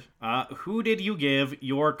award, who did you give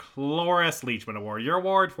your Cloris Leachman Award, your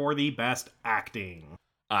award for the best acting?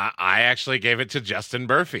 I actually gave it to Justin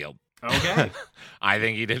Burfield. Okay. I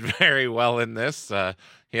think he did very well in this.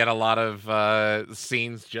 He had a lot of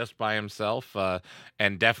scenes just by himself,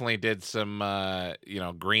 and definitely did some,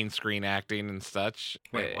 green screen acting and such.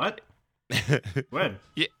 Wait, what? When?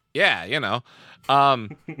 Yeah, you know.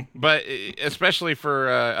 But especially for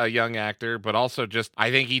a young actor, but also just, I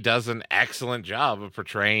think he does an excellent job of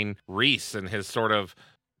portraying Reese and his sort of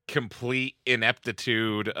complete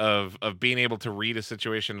ineptitude of being able to read a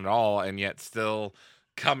situation at all, and yet still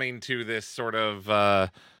coming to this sort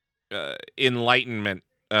of enlightenment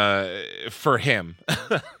for him.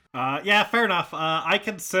 Yeah, fair enough. I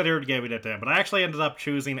considered giving it to him, but I actually ended up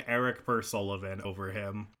choosing Eric Sullivan over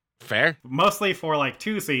him. Fair. Mostly for, like,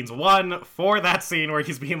 two scenes. One, for that scene where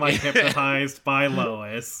he's being, like, hypnotized by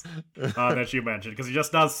Lois, that you mentioned, because he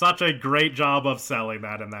just does such a great job of selling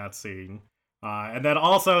that in that scene. And then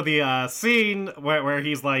also the scene where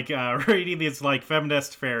he's, like, reading these, like,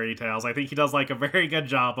 feminist fairy tales. I think he does, like, a very good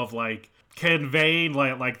job of, like, conveying,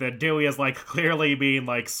 like that Dewey is, like, clearly being,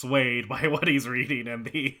 like, swayed by what he's reading in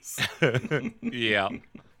these. Yeah.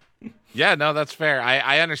 Yeah, no, that's fair.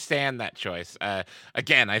 I understand that choice.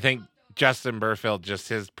 Again, I think Justin Burfield, just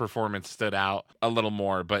his performance stood out a little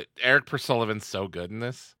more, but Eric Sullivan's so good in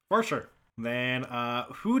this. For sure. Then,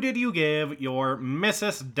 who did you give your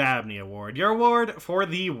Mrs. Dabney Award? Your award for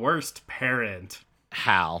the worst parent?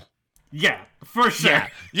 Hal. Yeah, for sure.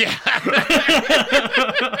 Yeah.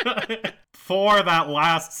 For that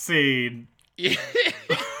last scene. Yeah.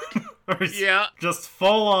 Just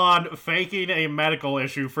full on faking a medical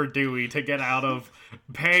issue for Dewey to get out of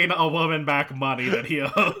paying a woman back money that he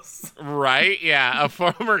owes. Right? Yeah. A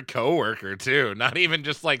former coworker, too. Not even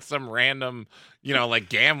just like some random, like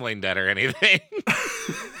gambling debt or anything.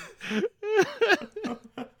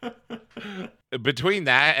 Between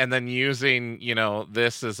that and then using,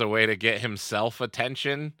 this as a way to get himself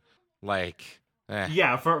attention, like...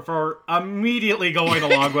 Yeah, for immediately going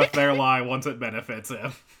along with their lie once it benefits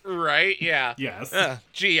him. Right? Yeah. Yes.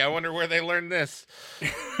 Gee, I wonder where they learned this.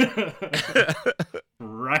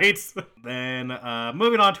 Right? Then,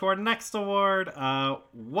 moving on to our next award,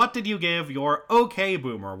 what did you give your OK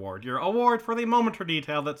Boomer Award? Your award for the moment or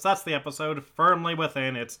detail that sets the episode firmly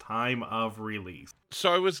within its time of release.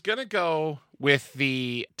 So I was gonna go with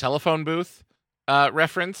the telephone booth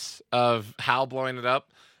reference of Hal blowing it up,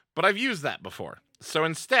 but I've used that before. So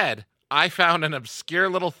instead, I found an obscure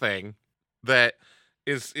little thing that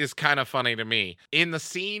is kind of funny to me. In the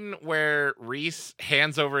scene where Reese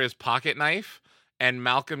hands over his pocket knife and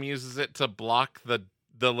Malcolm uses it to block the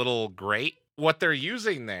little grate, what they're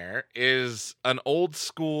using there is an old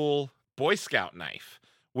school Boy Scout knife,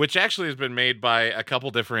 which actually has been made by a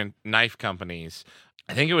couple different knife companies.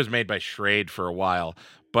 I think it was made by Schrade for a while,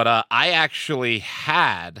 but I actually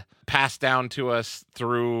had passed down to us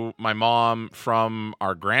through my mom from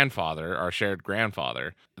our grandfather, our shared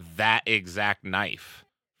grandfather, that exact knife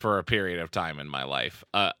for a period of time in my life,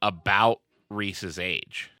 about Reese's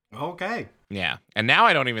age. Okay. Yeah. And now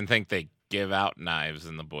I don't even think they give out knives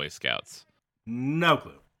in the Boy Scouts. No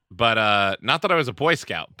clue. But not that I was a Boy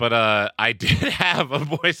Scout, but I did have a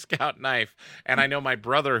Boy Scout knife. And I know my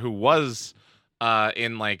brother, who was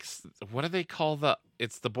in, like, what do they call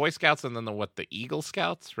it's the Boy Scouts and then the Eagle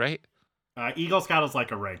Scouts, right? Eagle Scout is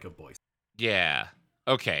like a rank of boys. Yeah.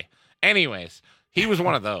 Okay. Anyways, he was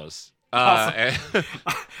one of those. I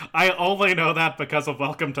only know that because of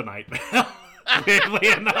Welcome to Night Vale. Weirdly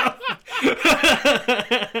enough.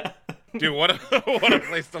 Dude, what a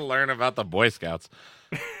place to learn about the Boy Scouts.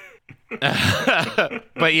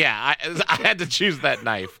 But yeah, I had to choose that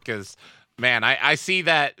knife because, man, I see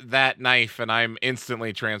that knife and I'm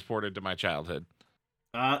instantly transported to my childhood.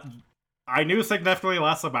 I knew significantly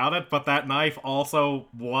less about it, but that knife also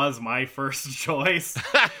was my first choice.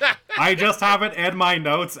 I just have it in my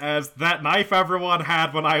notes as that knife everyone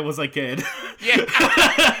had when I was a kid. Yeah.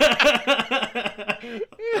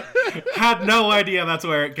 Had no idea that's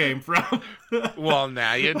where it came from. Well,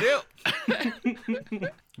 now you do.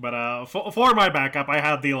 But for my backup, I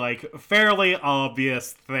had the, like, fairly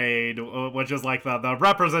obvious thing, which is, like, the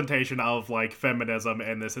representation of, like, feminism,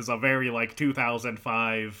 and this is a very, like,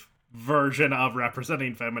 2005 version of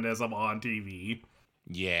representing feminism on TV.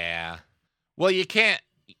 Yeah. Well, you can't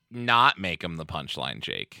not make them the punchline,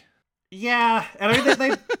 Jake. Yeah, and I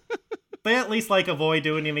mean, they at least, like, avoid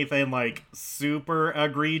doing anything, like, super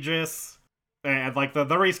egregious. And, like, the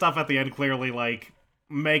Reese stuff at the end clearly, like,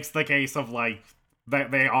 makes the case of, like,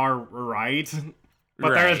 that they are right.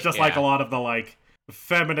 But there is just, like, a lot of the, like,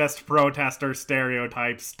 feminist protester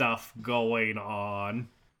stereotype stuff going on.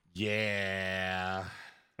 Yeah.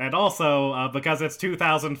 And also, because it's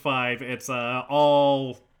 2005, it's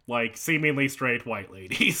all, like, seemingly straight white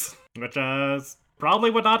ladies. Which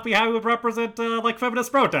probably would not be how we would represent, like,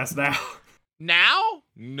 feminist protests now. Now?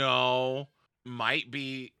 No. Might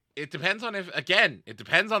be. It depends on it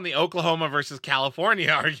depends on the Oklahoma versus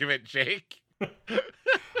California argument, Jake.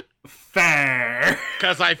 Fair.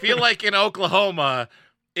 Because I feel like in Oklahoma,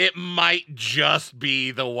 it might just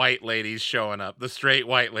be the white ladies showing up, the straight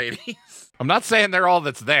white ladies. I'm not saying they're all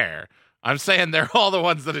that's there. I'm saying they're all the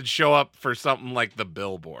ones that'd show up for something like the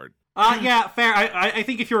Billboard. Yeah, fair. I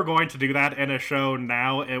think if you were going to do that in a show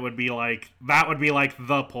now, it would be like, that would be like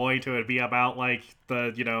the point. It would be about like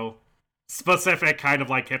the, you know, specific kind of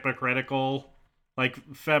like hypocritical, like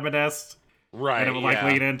feminist. Right. And it would like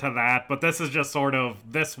lead into that. But this is just sort of,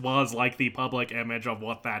 this was like the public image of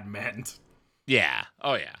what that meant. Yeah.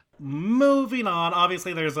 Oh, yeah. Moving on.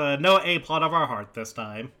 Obviously, there's no A plot of our heart this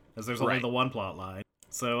time, as there's only Right. the one plot line.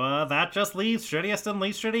 So that just leaves shittiest and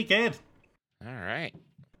least shitty kid. All right.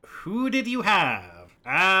 Who did you have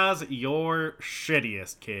as your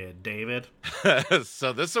shittiest kid, David?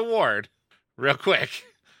 So this award, real quick.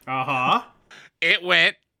 Uh-huh. It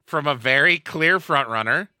went from a very clear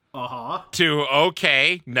frontrunner to,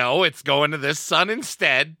 okay, no, it's going to this son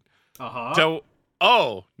instead. To,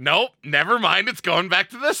 oh, nope, never mind, it's going back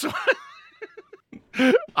to this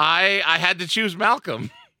one. I had to choose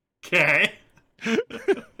Malcolm. Okay.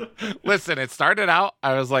 Listen, it started out,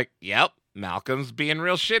 I was like, yep, Malcolm's being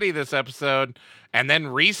real shitty this episode. And then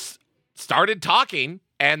Reese started talking,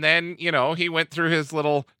 and then, you know, he went through his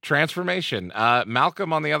little transformation.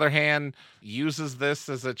 Malcolm, on the other hand, uses this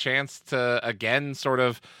as a chance to, again, sort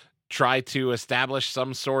of try to establish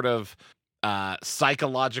some sort of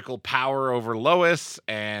psychological power over Lois,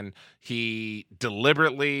 and he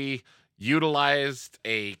deliberately utilized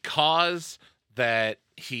a cause that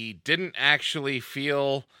he didn't actually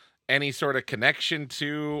feel any sort of connection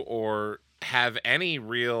to or have any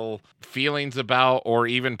real feelings about or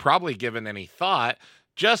even probably given any thought,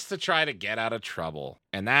 just to try to get out of trouble.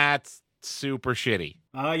 And that's super shitty.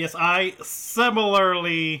 Yes, I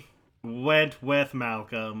similarly went with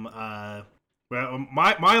Malcolm. Well,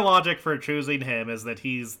 my logic for choosing him is that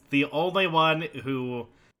he's the only one who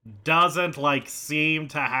doesn't, like, seem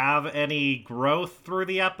to have any growth through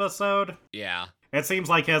the episode. Yeah. it seems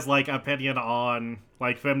like his, like, opinion on,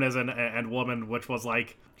 like, feminism and woman, which was,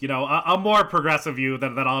 like, you know, a more progressive view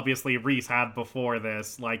than obviously Reese had before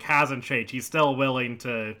this, like, hasn't changed. He's still willing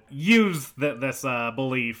to use this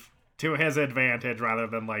belief to his advantage rather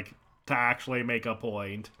than, like, to actually make a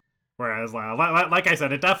point. Whereas, like I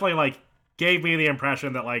said, it definitely, like, gave me the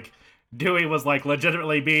impression that, like, Dewey was, like,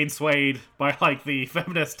 legitimately being swayed by, like, the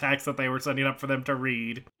feminist text that they were sending up for them to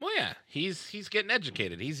read. Well, yeah, he's getting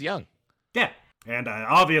educated. He's young. Yeah. And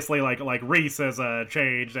obviously, like Reese has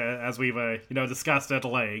changed, as we've, discussed at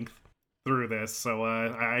length through this. So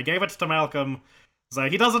I gave it to Malcolm. So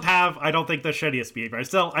he doesn't have, I don't think, the shittiest behavior. I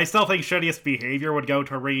still think shittiest behavior would go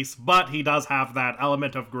to Reese, but he does have that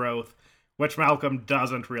element of growth, which Malcolm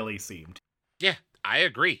doesn't really seem to. Yeah, I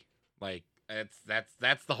agree. Like,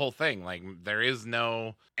 that's the whole thing. Like, there is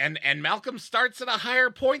no... And Malcolm starts at a higher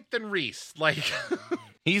point than Reese. Like,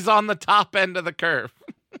 he's on the top end of the curve.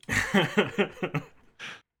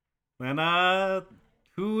 Then,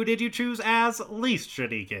 who did you choose as least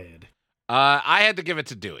shitty kid? I had to give it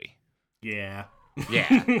to Dewey. Yeah.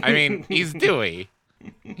 Yeah. I mean, he's Dewey.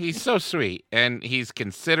 He's so sweet, and he's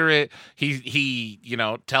considerate. He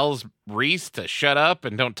tells Reese to shut up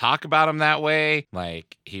and don't talk about him that way.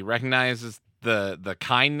 Like, he recognizes the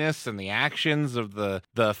kindness and the actions of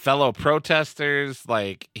the fellow protesters.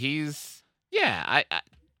 Like, he's... Yeah,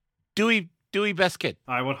 Dewey best kid.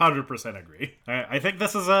 I 100% agree. I think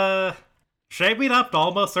this is shaping up to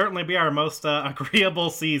almost certainly be our most agreeable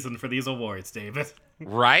season for these awards, David.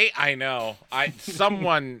 Right? I know.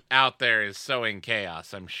 Someone out there is sowing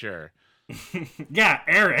chaos, I'm sure. Yeah,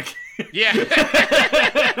 Eric. Yeah.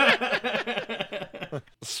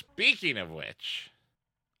 Speaking of which,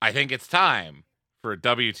 I think it's time for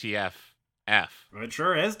WTF F. It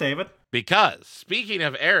sure is, David. Because, speaking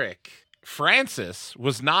of Eric, Francis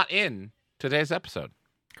was not in today's episode.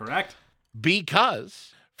 Correct.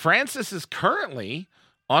 Because Francis is currently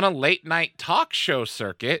on a late night talk show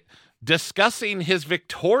circuit discussing his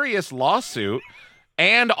victorious lawsuit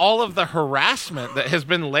and all of the harassment that has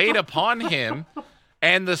been laid upon him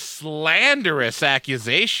and the slanderous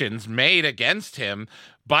accusations made against him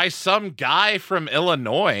by some guy from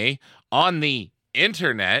Illinois on the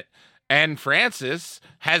internet. And Francis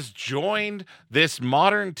has joined this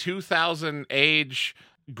modern 2000 age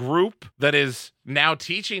group that is now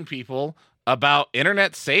teaching people about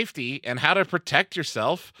internet safety and how to protect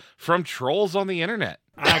yourself from trolls on the internet.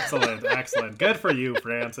 Excellent. Good for you,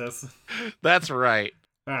 Francis. That's right.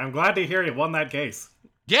 I'm glad to hear you won that case.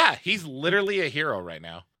 Yeah, he's literally a hero right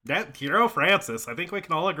now. That hero, Francis. I think we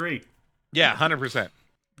can all agree. Yeah, 100%.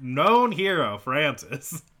 Known hero,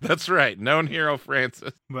 Francis. That's right. Known hero,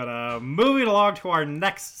 Francis. But moving along to our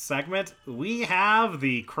next segment, we have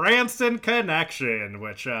the Cranston Connection,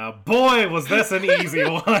 which, boy, was this an easy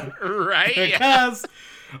one. Right? Because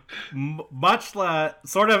much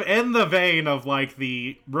sort of in the vein of, like,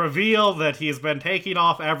 the reveal that he's been taking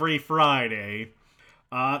off every Friday,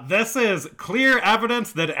 this is clear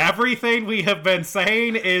evidence that everything we have been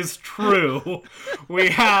saying is true. We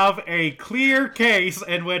have a clear case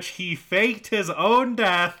in which he faked his own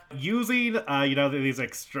death using,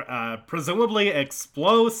 these presumably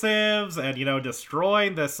explosives and,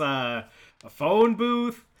 destroying this phone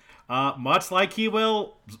booth. Much like he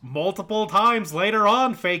will multiple times later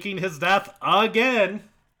on faking his death again,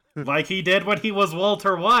 like he did when he was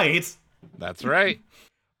Walter White. That's right.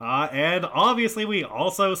 And obviously we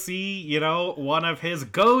also see, one of his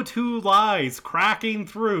go-to lies cracking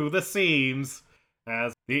through the seams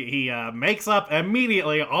as he makes up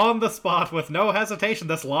immediately on the spot with no hesitation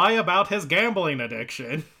this lie about his gambling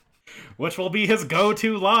addiction, which will be his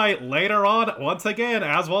go-to lie later on, once again,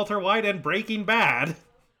 as Walter White in Breaking Bad.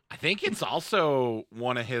 I think it's also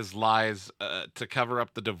one of his lies to cover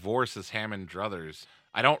up the divorce as Hammond Druthers.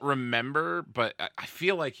 I don't remember, but I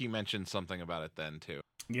feel like he mentioned something about it then, too.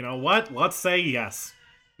 You know what? Let's say yes.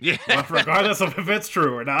 Yeah. Regardless of if it's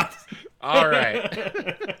true or not. All right.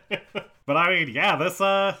 But I mean, yeah,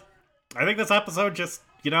 I think this episode just,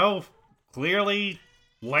 clearly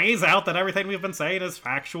lays out that everything we've been saying is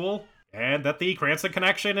factual and that the Cranston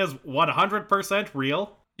Connection is 100%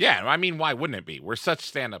 real. Yeah, I mean, why wouldn't it be? We're such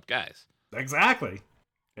stand-up guys. Exactly.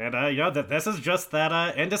 And, that this is just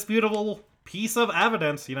that indisputable piece of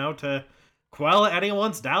evidence, to quell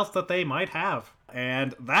anyone's doubts that they might have.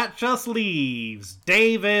 And that just leaves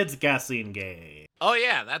David's guessing game. Oh,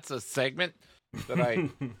 yeah, that's a segment that I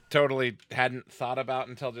totally hadn't thought about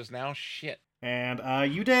until just now. Shit.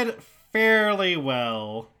 And you did fairly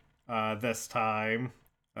well this time,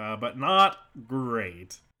 but not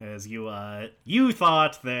great. As you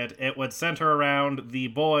thought that it would center around the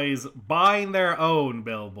boys buying their own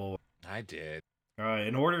billboard. I did.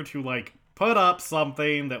 in order to, like, put up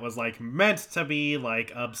something that was, like, meant to be,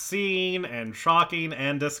 like, obscene and shocking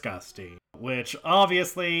and disgusting. Which,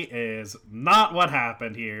 obviously, is not what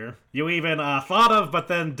happened here. You even thought of, but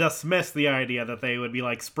then dismissed the idea that they would be,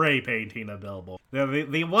 like, spray painting a billboard.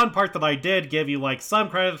 The one part that I did give you, like, some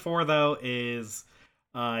credit for, though, is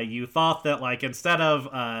you thought that, like, instead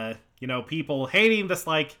of, people hating this,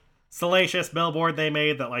 like, salacious billboard they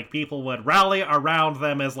made, that, like, people would rally around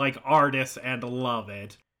them as, like, artists and love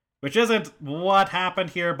it. Which isn't what happened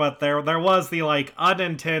here, but there was the, like,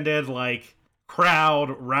 unintended, like,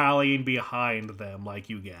 crowd rallying behind them, like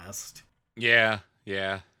you guessed. Yeah.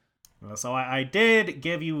 So I did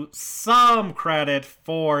give you some credit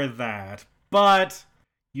for that, but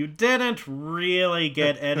you didn't really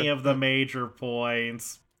get any of the major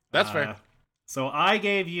points. That's fair. So I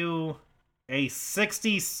gave you a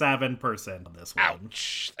 67% on this one.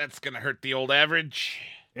 Ouch. That's gonna hurt the old average.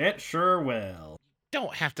 It sure will.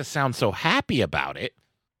 Don't have to sound so happy about it.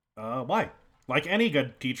 Why? Like any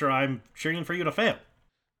good teacher, I'm cheering for you to fail.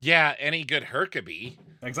 Yeah, any good Herkabee.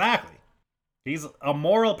 Exactly. He's a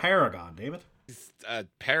moral paragon, David. He's a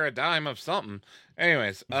paradigm of something.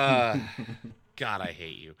 Anyways, God, I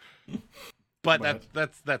hate you. But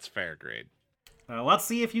that's fair grade. Let's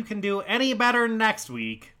see if you can do any better next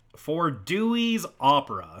week for Dewey's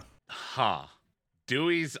Opera. Huh.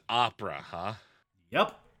 Dewey's Opera, huh?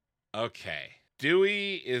 Yep. Okay.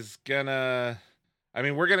 Dewey is gonna... I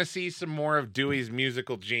mean, we're gonna see some more of Dewey's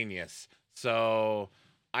musical genius. So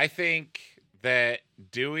I think that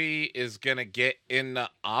Dewey is gonna get in the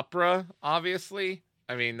opera, obviously.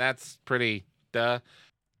 I mean, that's pretty duh.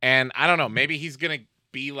 And I don't know, maybe he's gonna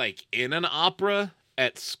be like in an opera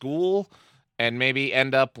at school and maybe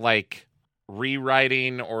end up like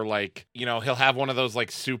rewriting, or like, he'll have one of those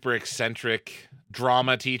like super eccentric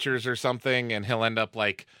drama teachers or something, and he'll end up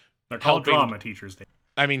like they're called drama teachers.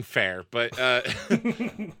 I mean, fair, but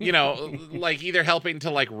like either helping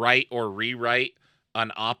to like write or rewrite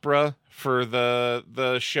an opera for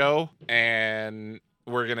the show, and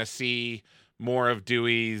we're gonna see more of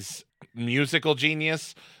Dewey's musical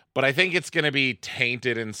genius. But I think it's gonna be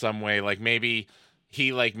tainted in some way. Like maybe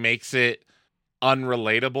he like makes it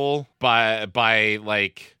unrelatable by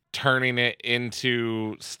like turning it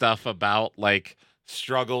into stuff about like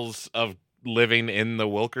struggles of living in the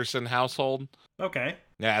Wilkerson household. Okay.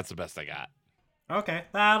 Yeah, that's the best I got. Okay,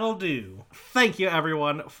 that'll do. Thank you,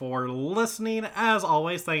 everyone, for listening. As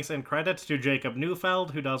always, thanks and credits to Jacob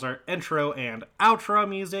Neufeld, who does our intro and outro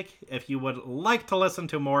music. If you would like to listen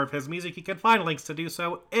to more of his music, you can find links to do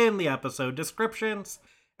so in the episode descriptions.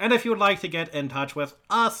 And if you would like to get in touch with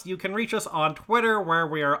us, you can reach us on Twitter, where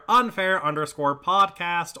we are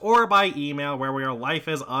unfair_podcast, or by email, where we are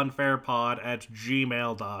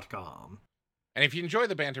lifeisunfairpod@gmail.com. And if you enjoy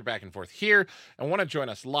the banter back and forth here and want to join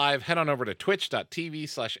us live, head on over to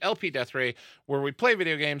twitch.tv/LPDeathRay, where we play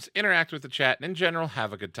video games, interact with the chat, and in general,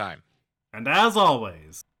 have a good time. And as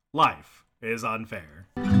always, life is unfair.